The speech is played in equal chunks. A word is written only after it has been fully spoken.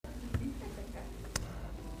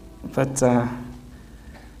but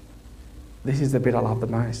this is the bit I love the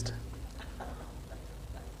most.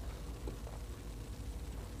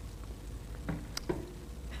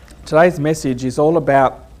 Today's message is all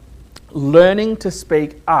about learning to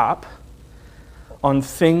speak up on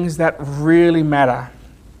things that really matter.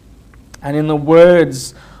 And in the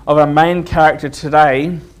words of our main character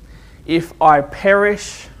today, if I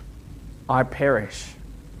perish, I perish.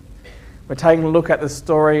 We're taking a look at the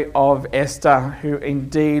story of Esther, who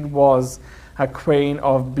indeed was a queen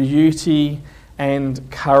of beauty and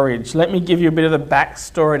courage. Let me give you a bit of the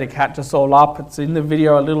backstory to catch us all up. It's in the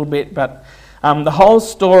video a little bit, but the whole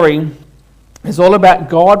story is all about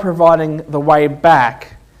God providing the way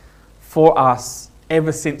back for us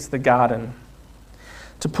ever since the garden.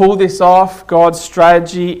 To pull this off, God's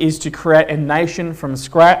strategy is to create a nation from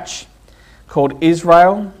scratch called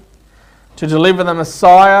Israel, to deliver the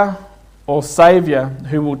Messiah or Saviour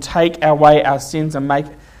who will take away our sins and make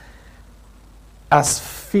us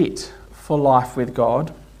fit for life with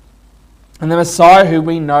God. And the Messiah, who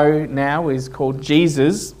we know now is called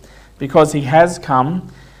Jesus, because he has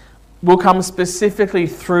come, will come specifically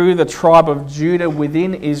through the tribe of Judah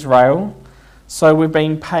within Israel. So we've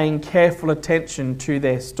been paying careful attention to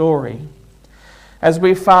their story. As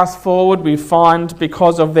we fast forward, we find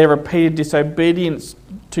because of their repeated disobedience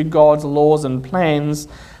to God's laws and plans,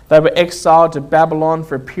 they were exiled to Babylon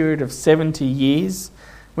for a period of 70 years.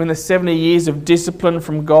 When the 70 years of discipline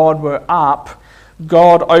from God were up,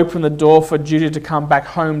 God opened the door for Judah to come back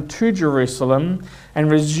home to Jerusalem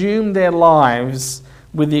and resume their lives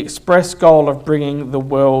with the express goal of bringing the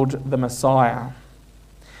world the Messiah.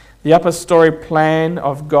 The upper story plan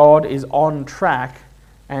of God is on track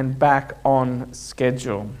and back on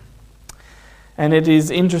schedule. And it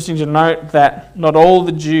is interesting to note that not all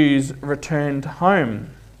the Jews returned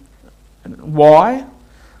home. Why?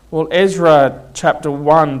 Well, Ezra chapter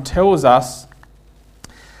 1 tells us,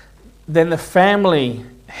 then the family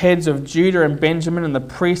heads of Judah and Benjamin and the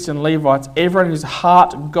priests and Levites, everyone whose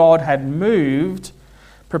heart God had moved,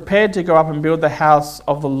 prepared to go up and build the house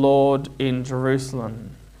of the Lord in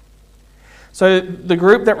Jerusalem. So the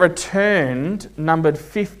group that returned numbered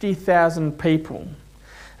 50,000 people.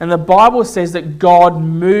 And the Bible says that God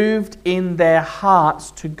moved in their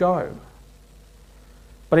hearts to go.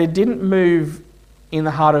 But he didn't move in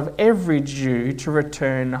the heart of every Jew to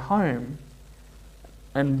return home.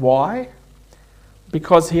 And why?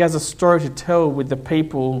 Because he has a story to tell with the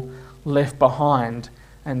people left behind.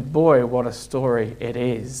 And boy, what a story it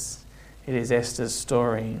is. It is Esther's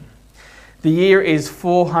story. The year is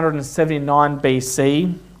 479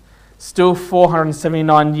 BC. Still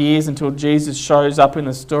 479 years until Jesus shows up in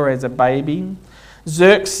the story as a baby.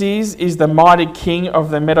 Xerxes is the mighty king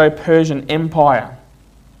of the Medo-Persian Empire.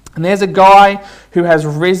 And there's a guy who has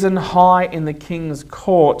risen high in the king's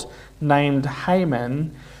court named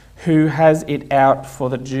Haman, who has it out for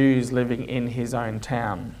the Jews living in his own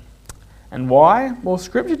town. And why? Well,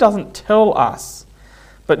 Scripture doesn't tell us,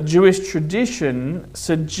 but Jewish tradition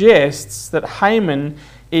suggests that Haman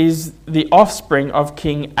is the offspring of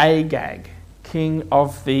King Agag, king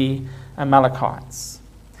of the Amalekites.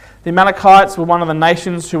 The Amalekites were one of the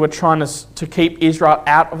nations who were trying to keep Israel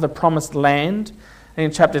out of the promised land. And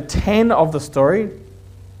in chapter 10 of the story,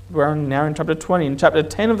 we're now in chapter 20, in chapter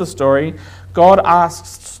 10 of the story, God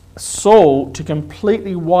asks Saul to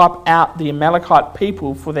completely wipe out the Amalekite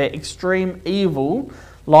people for their extreme evil,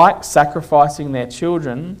 like sacrificing their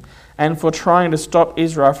children, and for trying to stop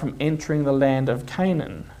Israel from entering the land of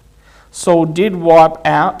Canaan. Saul did wipe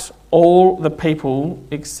out all the people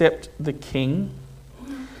except the king,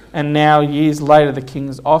 and now years later the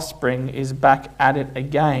king's offspring is back at it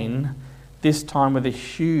again, this time with a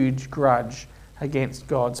huge grudge against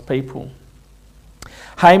God's people.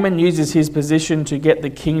 Haman uses his position to get the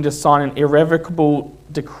king to sign an irrevocable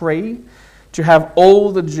decree to have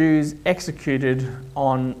all the Jews executed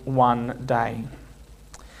on one day.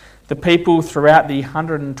 The people throughout the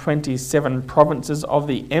 127 provinces of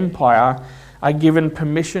the empire are given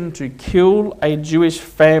permission to kill a Jewish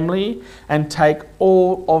family and take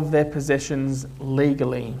all of their possessions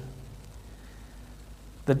legally.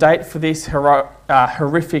 The date for this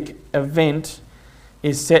horrific event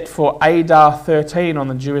is set for Adar 13 on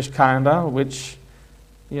the Jewish calendar, which,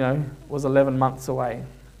 was 11 months away.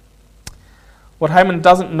 What Haman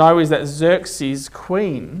doesn't know is that Xerxes'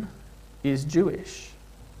 queen is Jewish.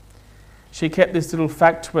 She kept this little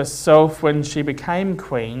fact to herself when she became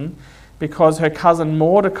queen because her cousin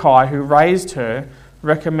Mordecai, who raised her,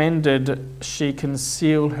 recommended she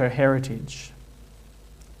conceal her heritage.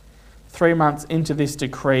 3 months into this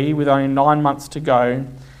decree, with only 9 months to go,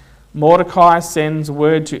 Mordecai sends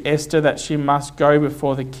word to Esther that she must go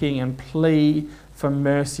before the king and plead for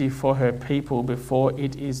mercy for her people before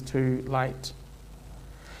it is too late.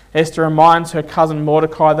 Esther reminds her cousin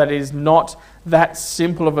Mordecai that it is not that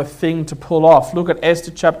simple of a thing to pull off. Look at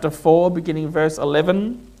Esther chapter 4, beginning verse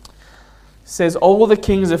 11. It says, all the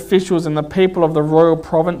king's officials and the people of the royal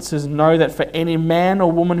provinces know that for any man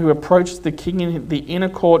or woman who approaches the king in the inner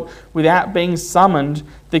court without being summoned,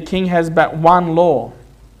 the king has but one law,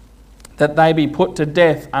 that they be put to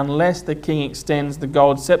death unless the king extends the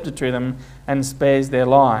gold scepter to them and spares their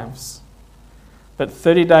lives. But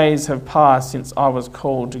 30 days have passed since I was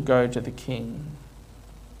called to go to the king.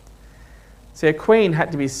 See, a queen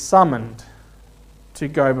had to be summoned to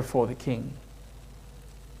go before the king.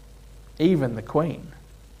 Even the queen.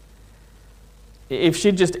 If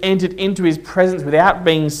she just entered into his presence without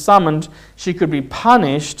being summoned, she could be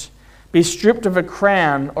punished, be stripped of a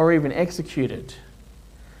crown, or even executed.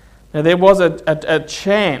 Now, there was a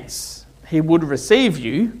chance he would receive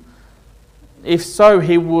you. If so,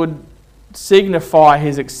 he would signify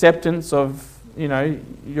his acceptance of,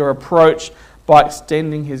 your approach by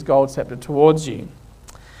extending his gold scepter towards you.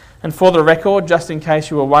 And for the record, just in case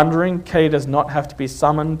you were wondering, Kelly does not have to be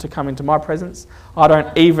summoned to come into my presence. I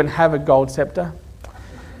don't even have a gold scepter.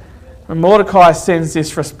 And Mordecai sends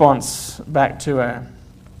this response back to her.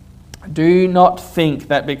 Do not think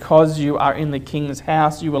that because you are in the king's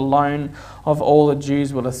house, you alone of all the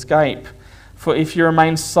Jews will escape. For if you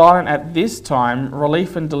remain silent at this time,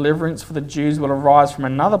 relief and deliverance for the Jews will arise from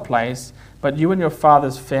another place, but you and your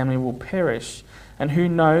father's family will perish. And who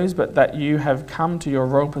knows but that you have come to your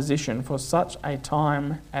royal position for such a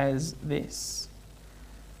time as this?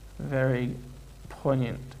 Very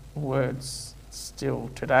poignant words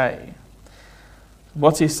still today.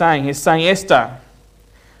 What's he saying? He's saying, Esther,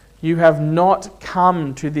 you have not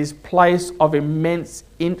come to this place of immense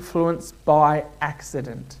influence by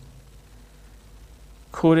accident.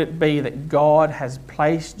 Could it be that God has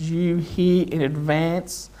placed you here in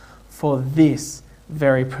advance for this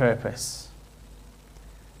very purpose?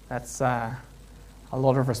 That's a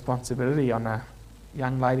lot of responsibility on a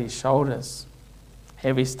young lady's shoulders.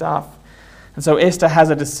 Heavy stuff. And so Esther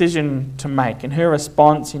has a decision to make. And her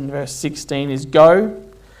response in verse 16 is, go,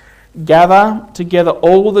 gather together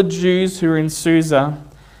all the Jews who are in Susa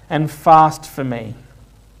and fast for me.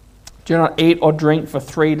 Do not eat or drink for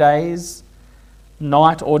 3 days,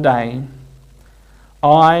 night or day.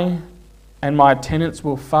 I and my attendants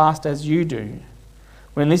will fast as you do.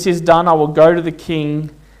 When this is done, I will go to the king,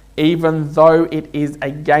 even though it is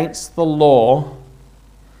against the law,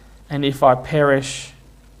 and if I perish,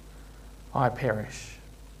 I perish.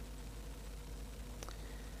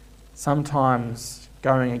 Sometimes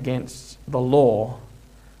going against the law,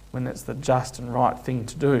 when it's the just and right thing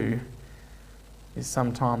to do, is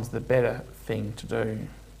sometimes the better thing to do.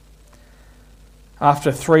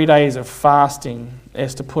 After 3 days of fasting,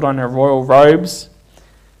 Esther put on her royal robes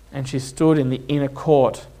and she stood in the inner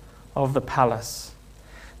court of the palace.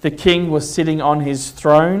 The king was sitting on his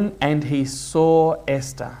throne and he saw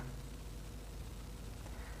Esther.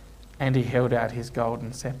 And he held out his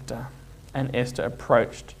golden scepter, and Esther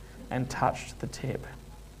approached and touched the tip.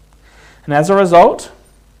 And as a result,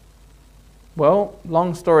 well,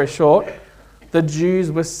 long story short, the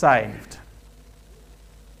Jews were saved.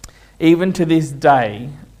 Even to this day,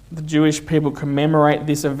 the Jewish people commemorate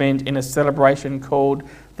this event in a celebration called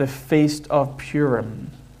the Feast of Purim.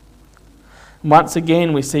 Once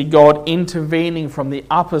again, we see God intervening from the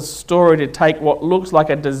upper story to take what looks like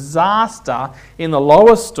a disaster in the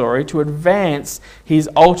lower story to advance his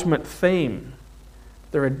ultimate theme,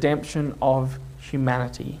 the redemption of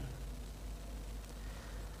humanity.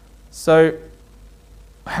 So,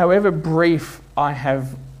 however brief I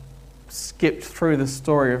have skipped through the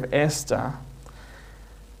story of Esther,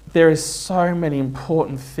 there is so many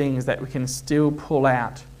important things that we can still pull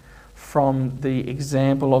out from the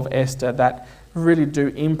example of Esther that really do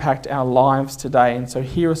impact our lives today. And so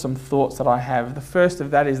here are some thoughts that I have. The first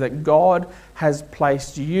of that is that God has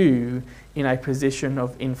placed you in a position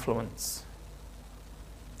of influence.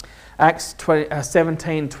 Acts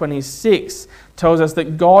 17:26 tells us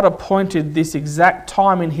that God appointed this exact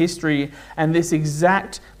time in history and this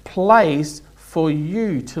exact place for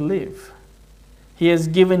you to live. He has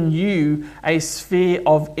given you a sphere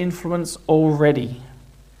of influence already.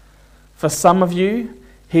 For some of you,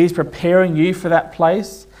 He's preparing you for that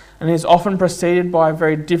place, and is often preceded by a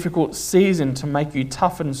very difficult season to make you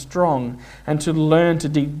tough and strong and to learn to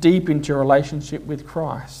dig deep into your relationship with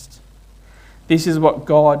Christ. This is what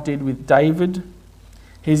God did with David.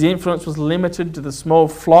 His influence was limited to the small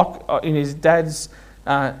flock in his dad's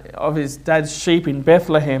of his dad's sheep in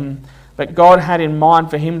Bethlehem, but God had in mind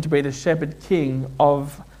for him to be the shepherd king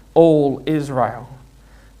of all Israel.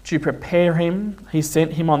 To prepare him, he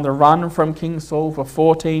sent him on the run from King Saul for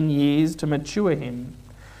 14 years to mature him.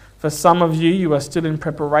 For some of you, you are still in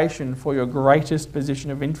preparation for your greatest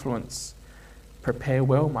position of influence. Prepare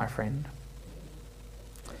well, my friend.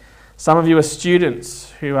 Some of you are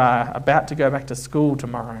students who are about to go back to school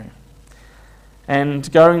tomorrow.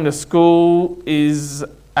 And going to school is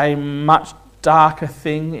a much darker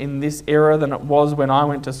thing in this era than it was when I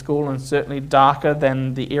went to school, and certainly darker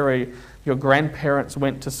than the era your grandparents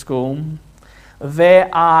went to school. There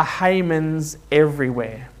are Hamans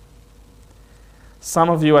everywhere.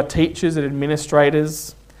 Some of you are teachers and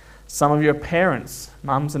administrators. Some of you are parents,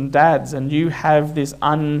 mums and dads, and you have this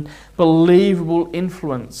unbelievable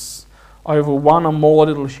influence over one or more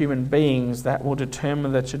little human beings that will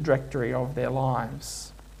determine the trajectory of their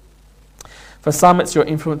lives. For some, it's your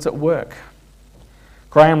influence at work.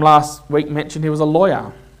 Graham last week mentioned he was a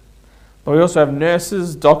lawyer. But we also have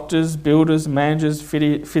nurses, doctors, builders, managers,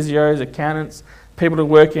 physios, accountants, people who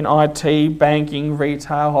work in IT, banking,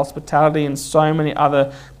 retail, hospitality, and so many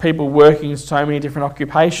other people working in so many different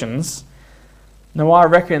occupations. Now, I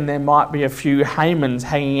reckon there might be a few Hamans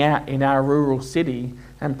hanging out in our rural city,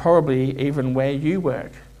 and probably even where you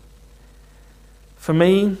work. For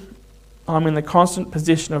me, I'm in the constant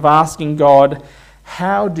position of asking God,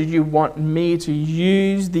 how do you want me to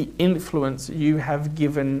use the influence you have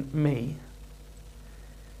given me?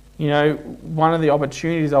 You know, one of the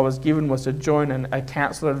opportunities I was given was to join a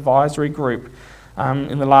council advisory group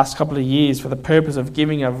in the last couple of years for the purpose of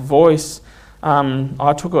giving a voice.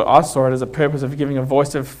 I saw it as a purpose of giving a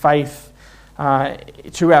voice of faith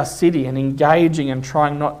to our city and engaging and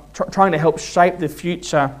trying to help shape the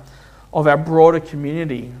future of our broader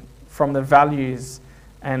community from the values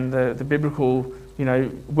and the biblical,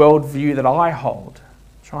 worldview that I hold,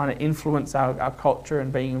 trying to influence our culture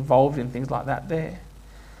and being involved in things like that there.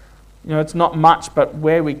 It's not much, but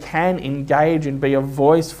where we can engage and be a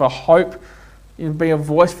voice for hope, be a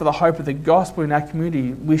voice for the hope of the gospel in our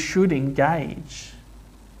community, we should engage.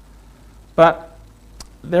 But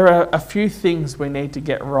there are a few things we need to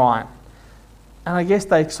get right. And I guess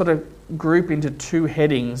they sort of group into two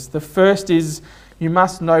headings. The first is you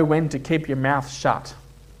must know when to keep your mouth shut.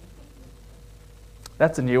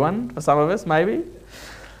 That's a new one for some of us, maybe.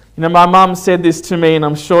 My mum said this to me, and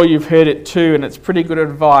I'm sure you've heard it too, and it's pretty good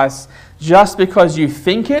advice. Just because you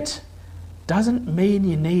think it doesn't mean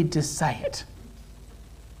you need to say it.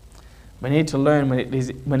 We need to learn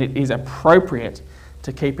when it is appropriate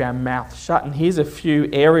to keep our mouth shut. And here's a few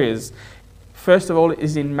areas. First of all, it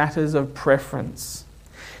is in matters of preference.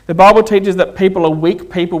 The Bible teaches that people are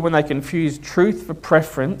weak people when they confuse truth for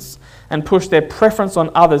preference and push their preference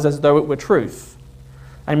on others as though it were truth.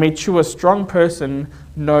 A mature, strong person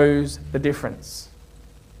knows the difference.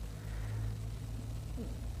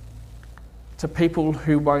 To people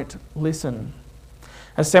who won't listen.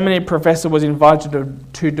 A seminary professor was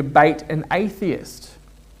invited to debate an atheist.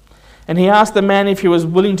 And he asked the man if he was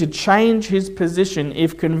willing to change his position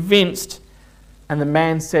if convinced, and the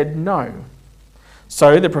man said no.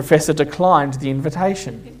 So the professor declined the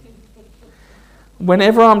invitation.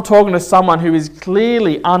 Whenever I'm talking to someone who is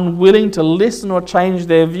clearly unwilling to listen or change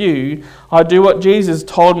their view, I do what Jesus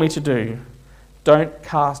told me to do. Don't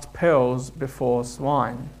cast pearls before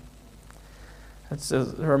swine. It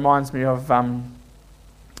reminds me of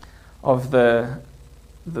the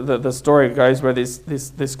story goes where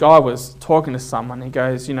this guy was talking to someone. He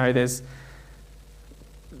goes,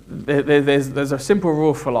 there's a simple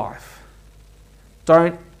rule for life.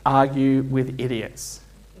 Don't argue with idiots.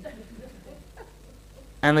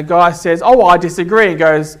 And the guy says, oh, I disagree. He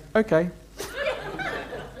goes, okay.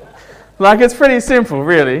 It's pretty simple,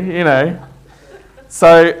 really,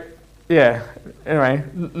 So, yeah, anyway,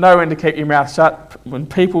 know when to keep your mouth shut. When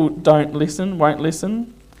people won't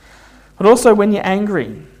listen. But also when you're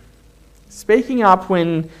angry. Speaking up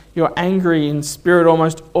when you're angry in spirit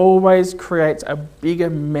almost always creates a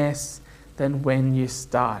bigger mess than when you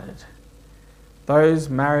started. Those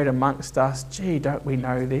married amongst us, don't we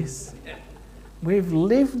know this? We've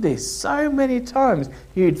lived this so many times.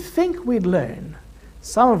 You'd think we'd learn.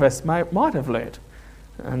 Some of us might have learned,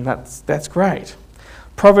 and that's great.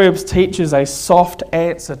 Proverbs teaches a soft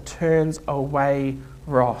answer turns away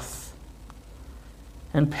wrath.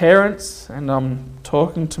 And parents, and I'm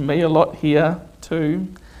talking to me a lot here too,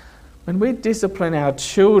 when we discipline our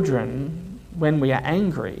children when we are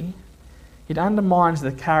angry, it undermines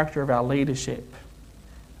the character of our leadership.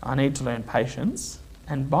 I need to learn patience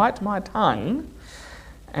and bite my tongue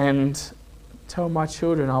and tell my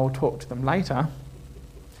children I will talk to them later.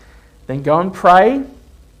 then go and pray,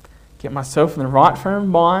 get myself in the right frame of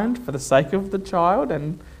mind for the sake of the child,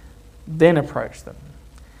 and then approach them.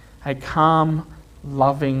 A calm,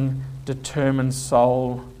 loving, determined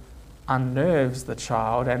soul unnerves the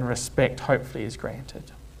child, and respect hopefully is granted.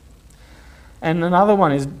 And another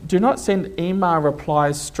one is, do not send email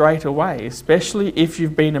replies straight away, especially if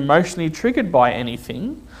you've been emotionally triggered by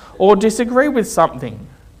anything or disagree with something.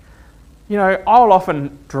 You know, I'll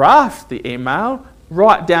often draft the email,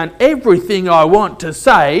 write down everything I want to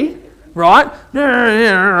say, right?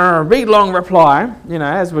 Big long reply, you know,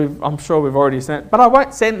 as I'm sure we've already sent, but I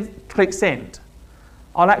won't click send.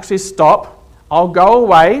 I'll actually stop, I'll go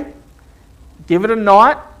away, give it a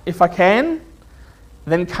night if I can,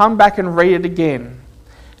 then come back and read it again.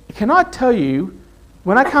 Can I tell you,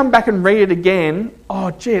 when I come back and read it again,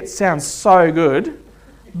 oh gee, it sounds so good,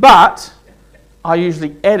 but I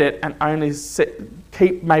usually edit and only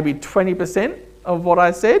keep maybe 20% of what I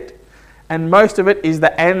said, and most of it is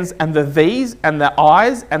the ands and the these and the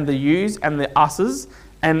I's and the you's and the us's,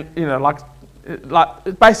 and you know,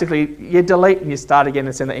 like basically you delete and you start again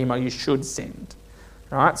and send the email you should send.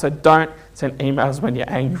 Right? So don't send emails when you're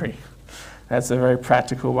angry. That's a very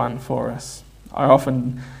practical one for us. I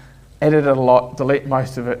often edit it a lot, delete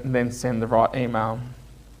most of it, and then send the right email.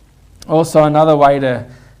 Also, another way to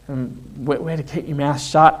where to keep your mouth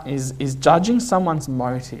shut is judging someone's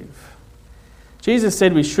motive. Jesus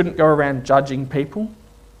said we shouldn't go around judging people.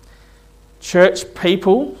 Church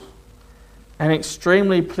people and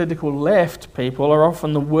extremely political left people are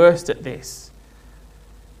often the worst at this.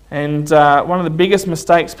 And one of the biggest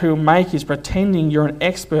mistakes people make is pretending you're an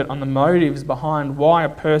expert on the motives behind why a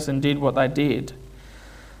person did what they did.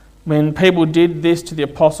 When people did this to the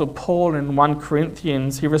Apostle Paul in 1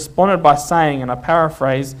 Corinthians, he responded by saying, and I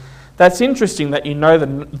paraphrase, "That's interesting that you know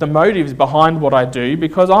the motives behind what I do,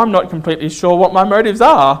 because I'm not completely sure what my motives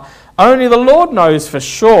are. Only the Lord knows for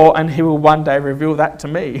sure, and he will one day reveal that to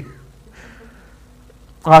me."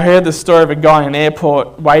 I heard the story of a guy in an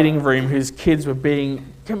airport waiting room whose kids were being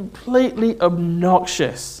completely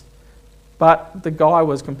obnoxious, but the guy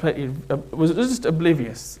was just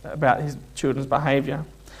oblivious about his children's behaviour.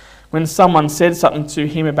 When someone said something to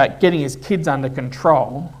him about getting his kids under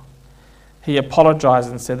control, he apologised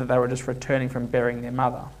and said that they were just returning from burying their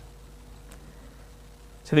mother.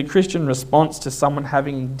 So the Christian response to someone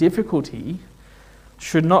having difficulty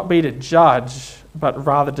should not be to judge, but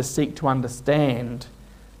rather to seek to understand,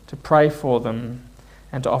 to pray for them,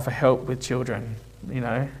 and to offer help with children. You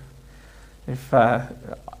know, if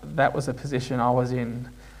that was a position I was in,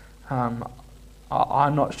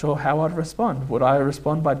 I'm not sure how I'd respond. Would I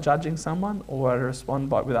respond by judging someone, or would I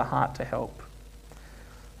respond with a heart to help?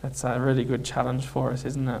 That's a really good challenge for us,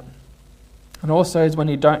 isn't it? And also is when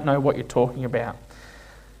you don't know what you're talking about.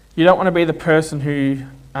 You don't want to be the person who, you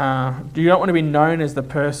don't want to be known as the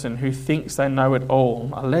person who thinks they know it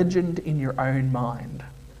all, a legend in your own mind.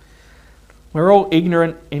 We're all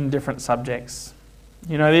ignorant in different subjects.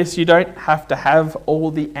 You know this, you don't have to have all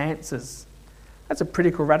the answers. That's a pretty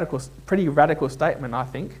radical statement, I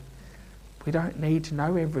think. We don't need to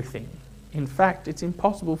know everything. In fact, it's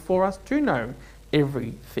impossible for us to know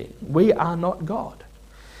everything. We are not God.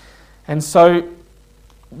 And so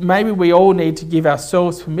maybe we all need to give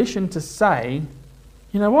ourselves permission to say,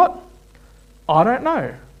 you know what? I don't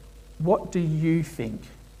know. What do you think?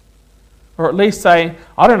 Or at least say,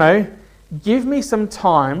 I don't know, give me some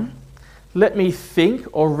time, let me think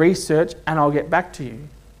or research, and I'll get back to you.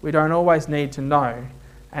 We don't always need to know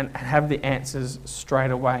and have the answers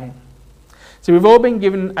straight away. So we've all been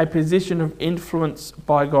given a position of influence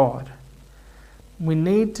by God. We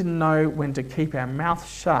need to know when to keep our mouth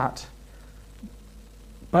shut,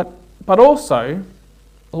 but also,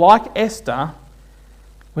 like Esther,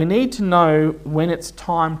 we need to know when it's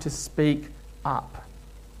time to speak up.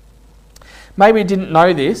 Maybe you didn't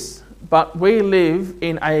know this, but we live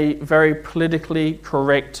in a very politically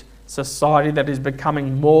correct society that is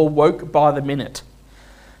becoming more woke by the minute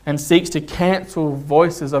and seeks to cancel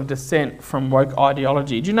voices of dissent from woke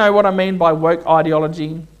ideology. Do you know what I mean by woke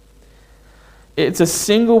ideology? It's a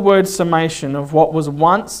single word summation of what was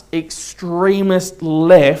once extremist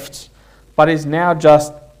left but is now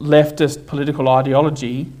just leftist political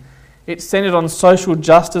ideology. It's centred on social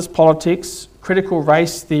justice politics, critical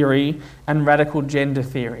race theory, and radical gender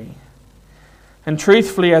theory. And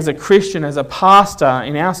truthfully, as a Christian, as a pastor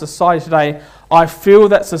in our society today, I feel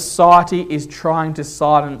that society is trying to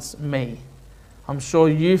silence me. I'm sure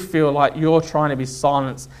you feel like you're trying to be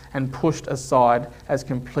silenced and pushed aside as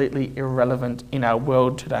completely irrelevant in our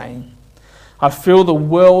world today. I feel the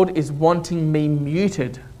world is wanting me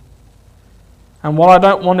muted. And while I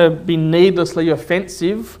don't want to be needlessly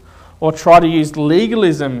offensive or try to use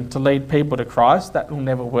legalism to lead people to Christ. That will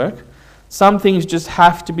never work. Some things just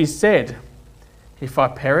have to be said. If I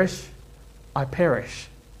perish, I perish.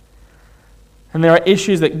 And there are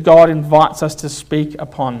issues that God invites us to speak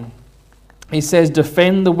upon. He says,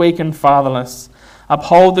 defend the weak and fatherless,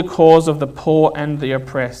 uphold the cause of the poor and the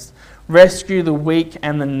oppressed, rescue the weak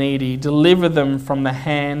and the needy, deliver them from the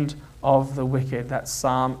hand of the wicked. That's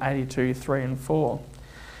Psalm 82, 3 and 4.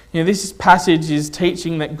 This passage is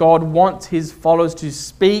teaching that God wants his followers to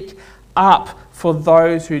speak up for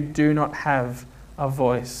those who do not have a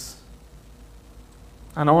voice.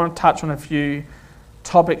 And I want to touch on a few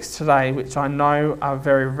topics today which I know are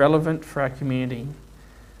very relevant for our community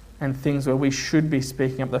and things where we should be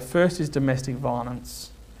speaking up. The first is domestic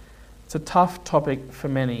violence. It's a tough topic for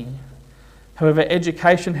many. However,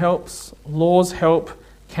 education helps, laws help,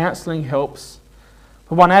 counselling helps.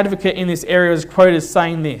 But one advocate in this area is quoted as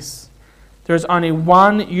saying this: there is only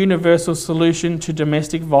one universal solution to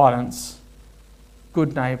domestic violence: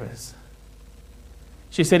 good neighbours.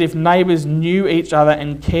 She said if neighbours knew each other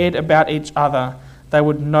and cared about each other, they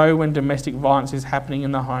would know when domestic violence is happening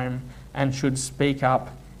in the home and should speak up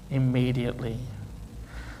immediately.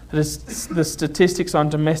 The statistics on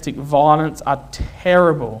domestic violence are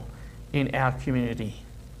terrible in our community.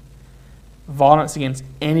 Violence against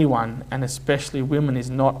anyone, and especially women, is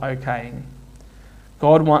not okay.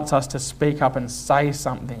 God wants us to speak up and say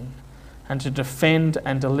something and to defend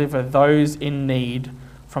and deliver those in need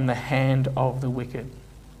from the hand of the wicked.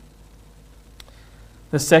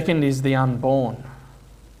 The second is the unborn.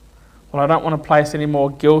 Well, I don't want to place any more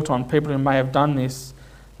guilt on people who may have done this.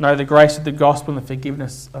 Know the grace of the gospel and the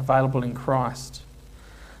forgiveness available in Christ.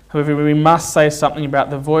 However, we must say something about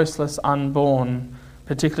the voiceless unborn,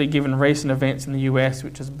 particularly given recent events in the US,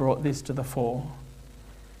 which has brought this to the fore.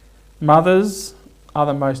 Mothers are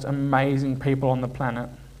the most amazing people on the planet.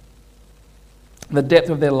 The depth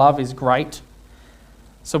of their love is great.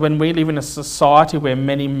 So when we live in a society where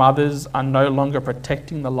many mothers are no longer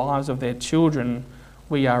protecting the lives of their children,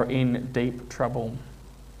 we are in deep trouble.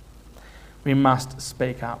 We must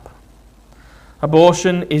speak up.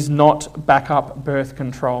 Abortion is not backup birth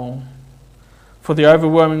control. For the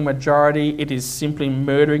overwhelming majority, it is simply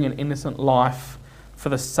murdering an innocent life for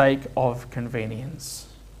the sake of convenience.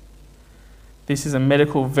 This is a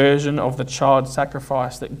medical version of the child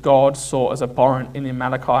sacrifice that God saw as abhorrent in the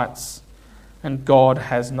Amalekites, and God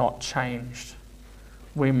has not changed.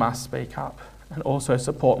 We must speak up and also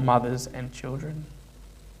support mothers and children.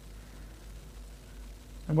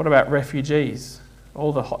 And what about refugees?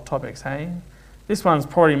 All the hot topics, hey? This one's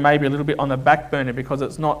probably maybe a little bit on the back burner because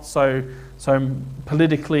it's not so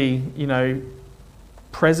politically,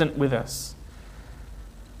 present with us.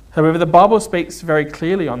 However, the Bible speaks very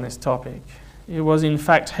clearly on this topic. It was in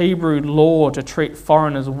fact Hebrew law to treat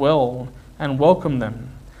foreigners well and welcome them.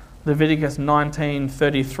 Leviticus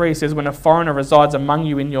 19:33 says, when a foreigner resides among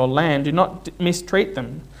you in your land, do not mistreat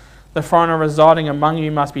them. The foreigner residing among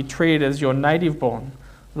you must be treated as your native born.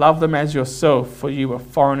 Love them as yourself, for you were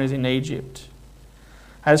foreigners in Egypt.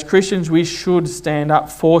 As Christians, we should stand up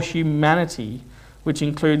for humanity, which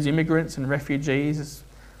includes immigrants and refugees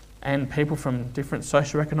and people from different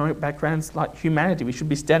socioeconomic backgrounds, like humanity. We should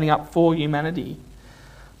be standing up for humanity.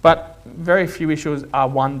 But very few issues are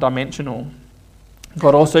one-dimensional.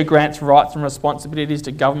 God also grants rights and responsibilities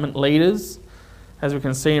to government leaders, as we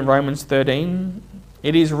can see in Romans 13.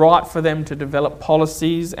 It is right for them to develop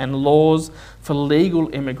policies and laws for legal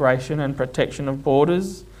immigration and protection of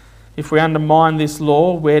borders. If we undermine this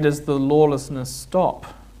law, where does the lawlessness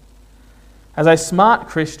stop? As a smart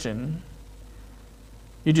Christian,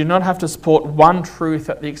 you do not have to support one truth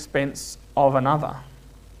at the expense of another.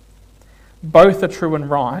 Both are true and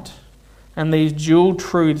right, and these dual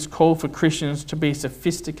truths call for Christians to be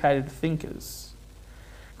sophisticated thinkers.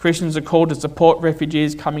 Christians are called to support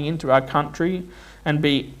refugees coming into our country and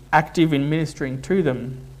be active in ministering to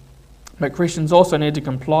them. But Christians also need to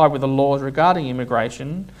comply with the laws regarding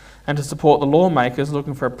immigration and to support the lawmakers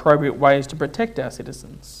looking for appropriate ways to protect our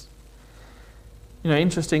citizens.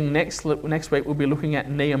 Interesting, next week we'll be looking at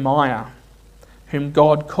Nehemiah, whom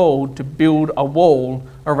God called to build a wall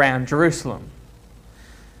around Jerusalem.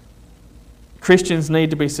 Christians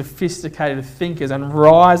need to be sophisticated thinkers and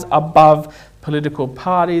rise above political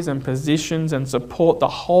parties and positions and support the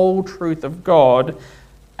whole truth of God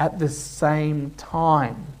at the same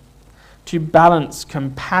time. To balance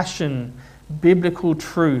compassion, biblical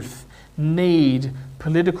truth, need,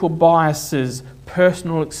 political biases,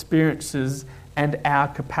 personal experiences, and our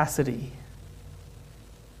capacity.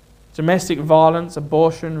 Domestic violence,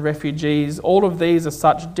 abortion, refugees, all of these are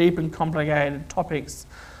such deep and complicated topics.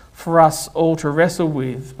 for us all to wrestle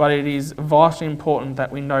with, but it is vitally important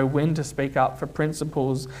that we know when to speak up for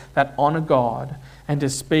principles that honour God and to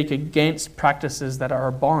speak against practices that are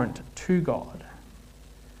abhorrent to God.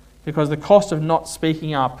 Because the cost of not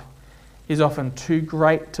speaking up is often too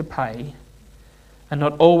great to pay, and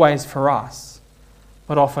not always for us,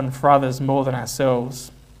 but often for others more than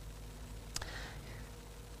ourselves.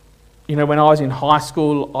 You know, when I was in high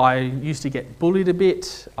school, I used to get bullied a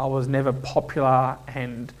bit. I was never popular,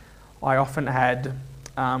 and I often had,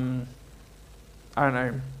 a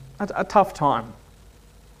tough time.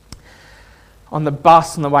 On the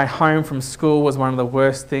bus on the way home from school was one of the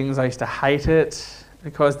worst things. I used to hate it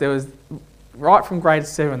because there was, right from grade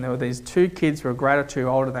 7, there were these 2 kids who were a grade or 2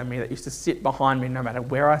 older than me that used to sit behind me. No matter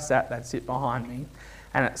where I sat, they'd sit behind me.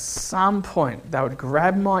 And at some point, they would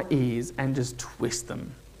grab my ears and just twist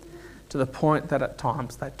them, to the point that at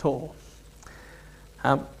times they tore.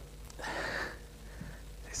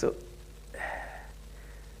 So,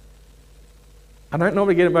 I don't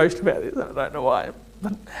normally get emotional about this, I don't know why,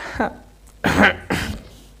 but probably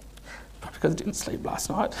because I didn't sleep last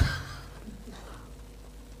night.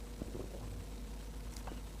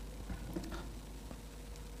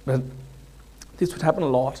 But this would happen a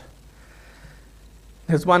lot.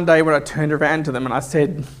 There was one day when I turned around to them and I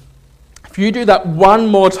said, if you do that one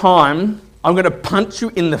more time, I'm going to punch you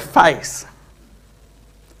in the face.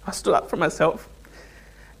 I stood up for myself,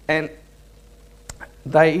 and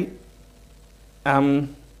they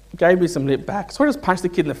gave me some lip back. So I just punched the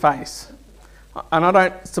kid in the face. And I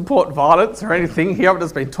don't support violence or anything here. I've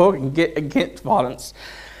just been talking against violence.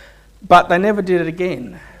 But they never did it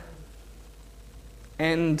again.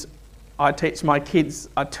 And I tell my kids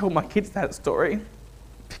that story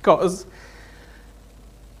because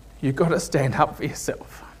you've got to stand up for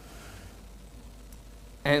yourself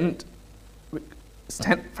and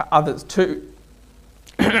stand up for others too.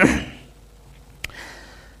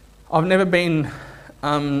 I've never been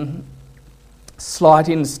slight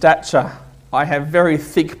in stature. I have very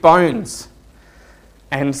thick bones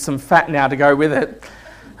and some fat now to go with it.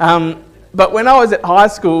 But when I was at high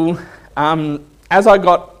school, as I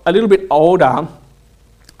got a little bit older,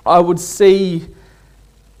 I would see...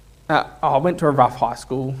 I went to a rough high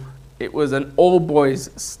school. It was an all-boys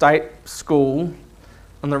state school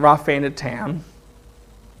on the rough end of town.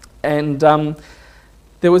 And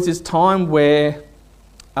there was this time where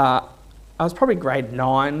I was probably grade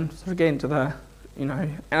 9, sort of getting to the,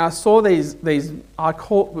 and I saw these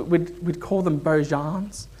we'd call them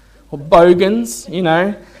Bojans or Bogans,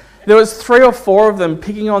 There was 3 or 4 of them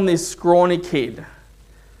picking on this scrawny kid.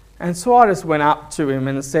 And so I just went up to him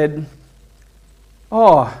and said,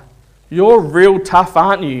 "Oh, you're real tough,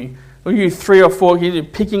 aren't you? Are you 3 or 4 kids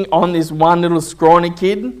picking on this one little scrawny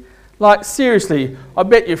kid? Like, seriously, I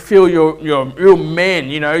bet you feel you're a real man,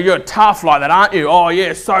 you're tough like that, aren't you? Oh,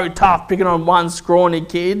 yeah, so tough, picking on one scrawny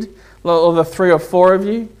kid, or the 3 or 4 of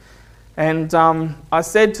you." And I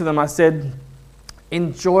said to them,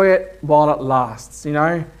 enjoy it while it lasts,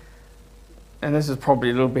 And this is probably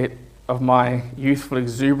a little bit of my youthful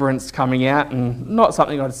exuberance coming out, and not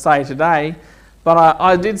something I'd say today, but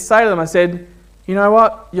I did say to them, I said, you know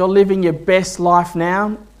what? You're living your best life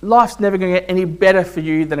now. Life's never going to get any better for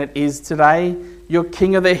you than it is today. You're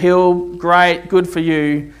king of the hill, great, good for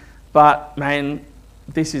you, but man,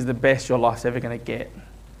 this is the best your life's ever going to get.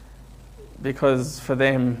 Because for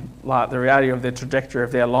them, like, the reality of the trajectory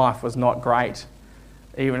of their life was not great,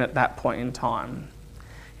 even at that point in time.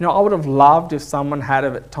 I would have loved if someone had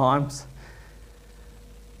at times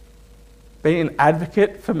been an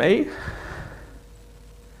advocate for me.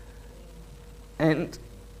 And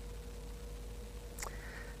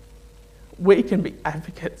we can be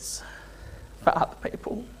advocates for other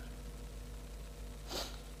people.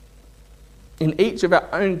 In each of our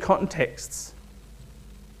own contexts,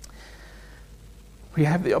 we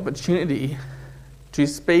have the opportunity to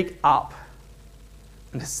speak up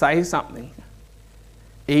and to say something,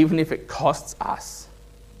 even if it costs us.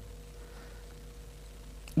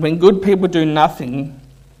 When good people do nothing,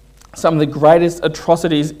 some of the greatest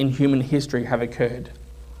atrocities in human history have occurred.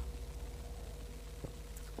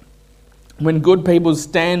 When good people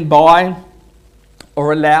stand by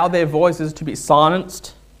or allow their voices to be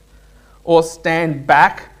silenced, or stand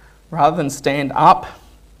back rather than stand up,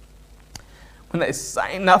 when they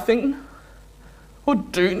say nothing or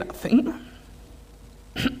do nothing,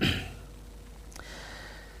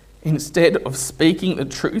 instead of speaking the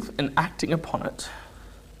truth and acting upon it,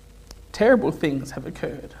 terrible things have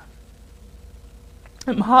occurred.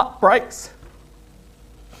 And my heart breaks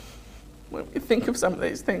when we think of some of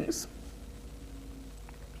these things.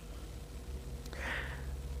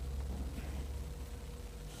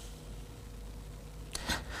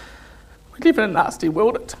 We live in a nasty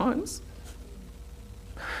world at times.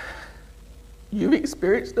 You've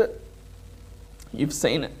experienced it. You've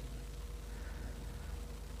seen it.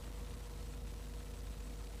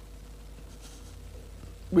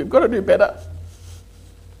 We've got to do better.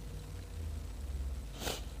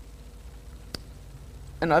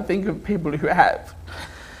 And I think of people who have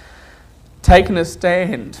taken a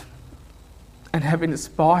stand and have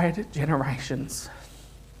inspired generations.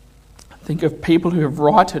 I think of people who have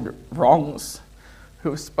righted wrongs,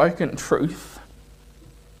 who have spoken truth,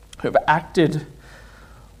 who have acted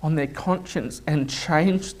on their conscience and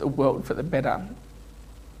changed the world for the better.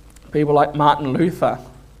 People like Martin Luther,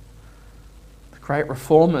 the great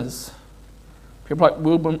reformers. People like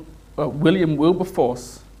William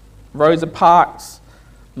Wilberforce, Rosa Parks,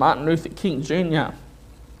 Martin Luther King Jr.,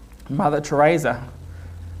 Mother Teresa,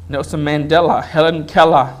 Nelson Mandela, Helen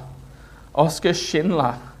Keller, Oskar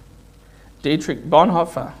Schindler, Dietrich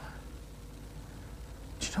Bonhoeffer.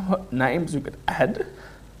 Do you know what names we could add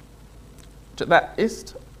to that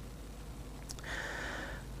list?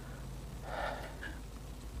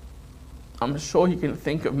 I'm sure you can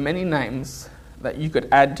think of many names that you could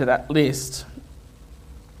add to that list.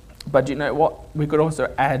 But you know what? We could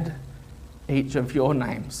also add each of your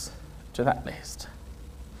names to that list.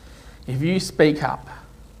 If you speak up,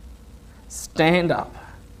 stand up,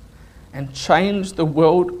 and change the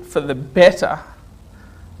world for the better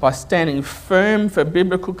by standing firm for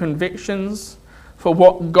biblical convictions, for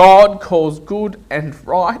what God calls good and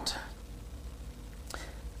right,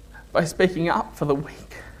 by speaking up for the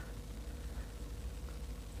weak,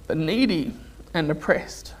 the needy and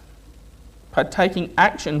oppressed, by taking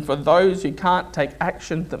action for those who can't take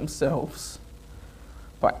action themselves,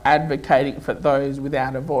 by advocating for those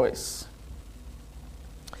without a voice.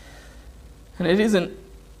 And it isn't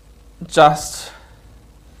just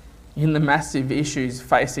in the massive issues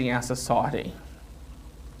facing our society.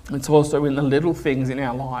 It's also in the little things in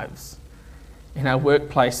our lives, in our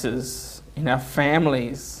workplaces, in our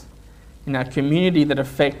families, in our community that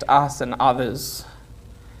affect us and others.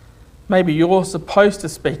 Maybe you're supposed to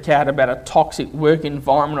speak out about a toxic work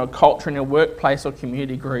environment or culture in your workplace or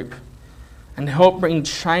community group and help bring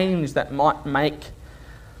change that might make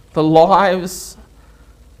the lives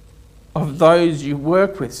of those you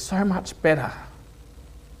work with so much better.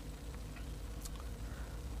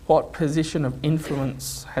 What position of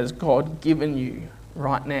influence has God given you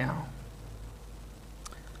right now?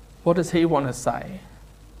 What does he want to say?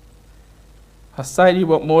 I say to you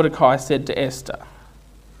what Mordecai said to Esther.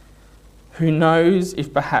 Who knows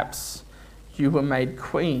if perhaps you were made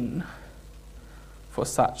queen for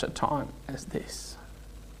such a time as this?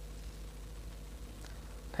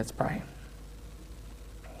 Let's pray.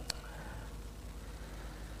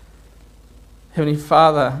 Heavenly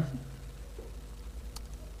Father,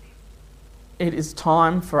 it is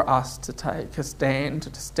time for us to take a stand,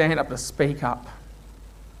 to stand up, to speak up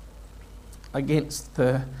against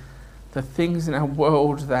the things in our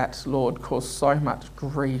world that, Lord, cause so much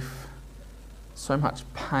grief, so much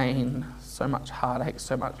pain, so much heartache,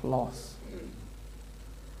 so much loss.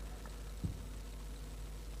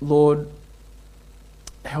 Lord,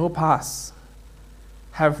 help us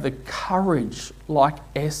have the courage, like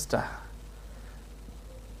Esther,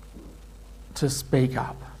 to speak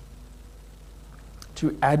up,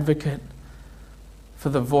 to advocate for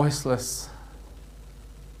the voiceless,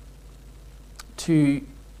 to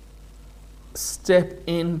step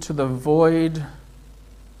into the void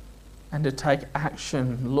and to take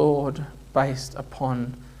action, Lord, based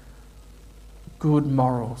upon good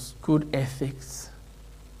morals, good ethics,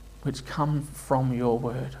 which come from your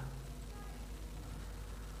word.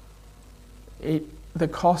 The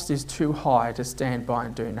cost is too high to stand by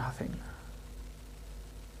and do nothing.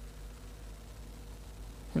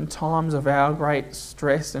 In times of our great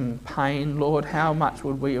stress and pain, Lord, how much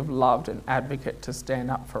would we have loved an advocate to stand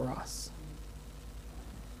up for us?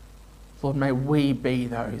 Lord, may we be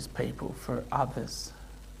those people for others.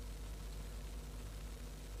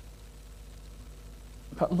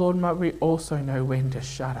 But Lord, may we also know when to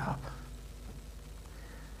shut up,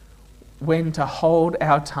 when to hold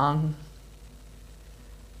our tongue,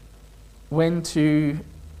 when to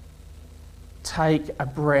take a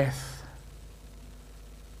breath,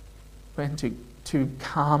 when to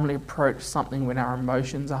calmly approach something when our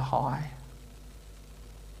emotions are high.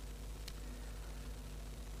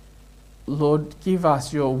 Lord, give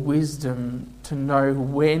us your wisdom to know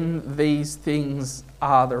when these things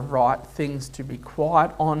are the right things to be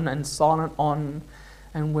quiet on and silent on,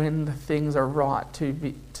 and when the things are right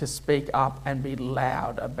to speak up and be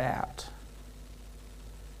loud about.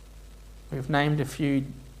 We've named a few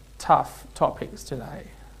tough topics today.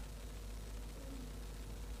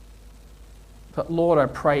 But Lord, I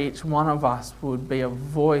pray each one of us would be a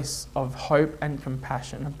voice of hope and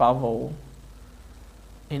compassion above all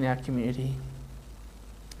in our community.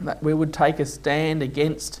 That we would take a stand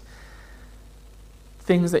against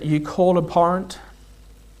things that you call abhorrent,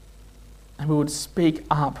 and we would speak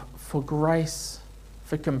up for grace,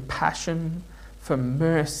 for compassion, for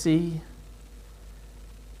mercy,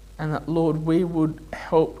 and that, Lord, we would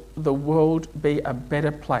help the world be a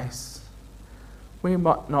better place. We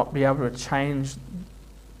might not be able to change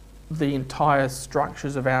the entire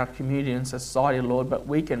structures of our community and society, Lord, but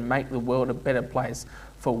we can make the world a better place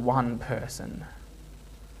for one person.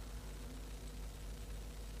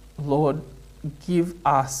 Lord, give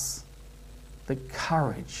us the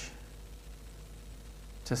courage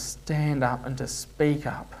to stand up and to speak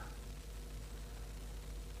up.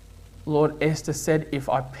 Lord, Esther said, if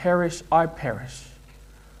I perish, I perish.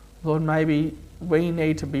 Lord, maybe we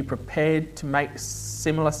need to be prepared to make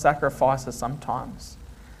similar sacrifices sometimes.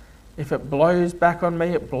 If it blows back on me,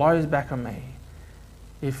 it blows back on me.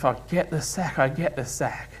 If I get the sack, I get the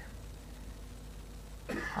sack.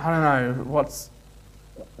 I don't know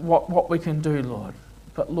what we can do, Lord.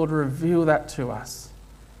 But Lord, reveal that to us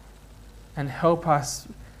and help us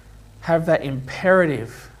have that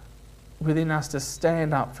imperative within us to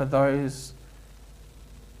stand up for those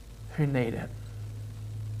who need it.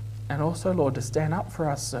 And also, Lord, to stand up for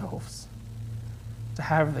ourselves, to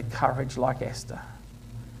have the courage like Esther.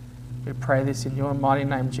 We pray this in your mighty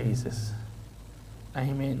name, Jesus.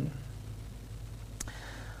 Amen.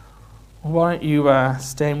 Why don't you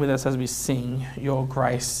stand with us as we sing, Your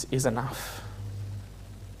Grace is Enough.